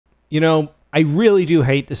I really do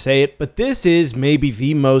hate to say it, but this is maybe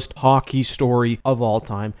the most hockey story of all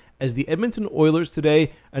time, as the Edmonton Oilers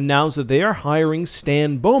today announced that they are hiring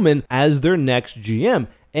Stan Bowman as their next GM.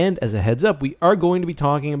 And as a heads up, we are going to be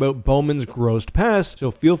talking about Bowman's grossed past,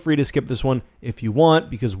 so feel free to skip this one if you want,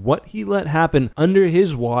 because what he let happen under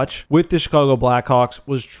his watch with the Chicago Blackhawks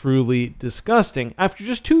was truly disgusting. After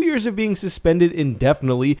just 2 years of being suspended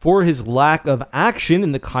indefinitely for his lack of action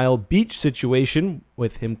in the Kyle Beach situation,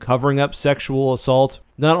 with him covering up sexual assault,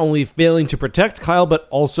 not only failing to protect Kyle, but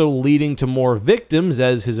also leading to more victims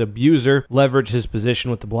as his abuser leveraged his position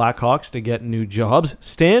with the Blackhawks to get new jobs,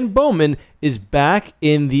 Stan Bowman is back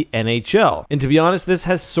in the NHL. And to be honest, this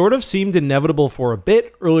has sort of seemed inevitable for a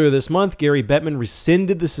bit. Earlier this month, Gary Bettman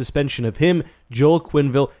rescinded the suspension of him, Joel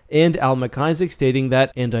Quenneville, and Al McIsaac, stating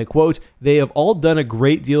that, and I quote, "They have all done a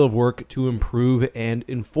great deal of work to improve and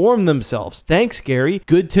inform themselves. Thanks, Gary.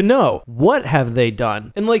 Good to know. What have they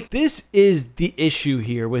done?" And this is the issue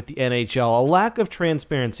here with the NHL, a lack of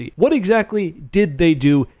transparency. What exactly did they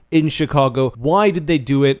do in Chicago? Why did they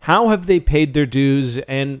do it? How have they paid their dues?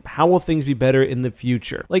 And how will things be better in the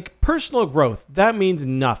future? Personal growth, that means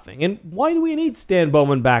nothing. And why do we need Stan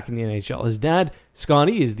Bowman back in the NHL? His dad,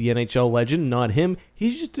 Scotty, is the NHL legend, not him.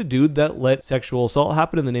 He's just a dude that let sexual assault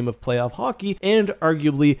happen in the name of playoff hockey and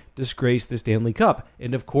arguably disgraced the Stanley Cup.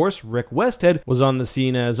 And of course, Rick Westhead was on the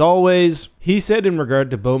scene as always. He said in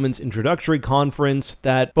regard to Bowman's introductory conference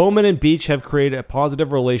that Bowman and Beach have created a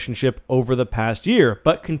positive relationship over the past year,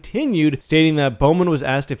 but continued stating that Bowman was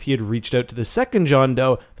asked if he had reached out to the second John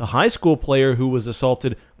Doe, the high school player who was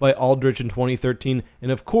assaulted by Aldrich in 2013,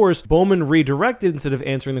 and of course, Bowman redirected instead of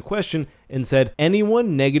answering the question and said,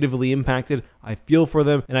 "Anyone negatively impacted, I feel for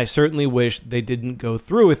them, and I certainly wish they didn't go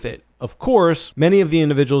through with it." Of course, many of the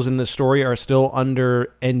individuals in this story are still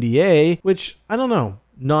under NDA, which, I don't know,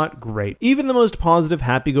 not great. Even the most positive,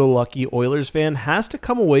 happy-go-lucky Oilers fan has to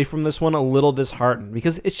come away from this one a little disheartened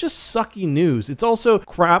because it's just sucky news. It's also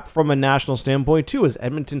crap from a national standpoint too, as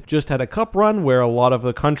Edmonton just had a cup run where a lot of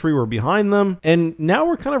the country were behind them, and now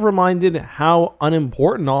we're kind of reminded how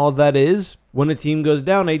unimportant all of that is when a team goes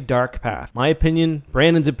down a dark path. My opinion,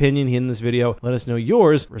 Brandon's opinion in this video. Let us know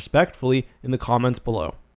yours respectfully in the comments below.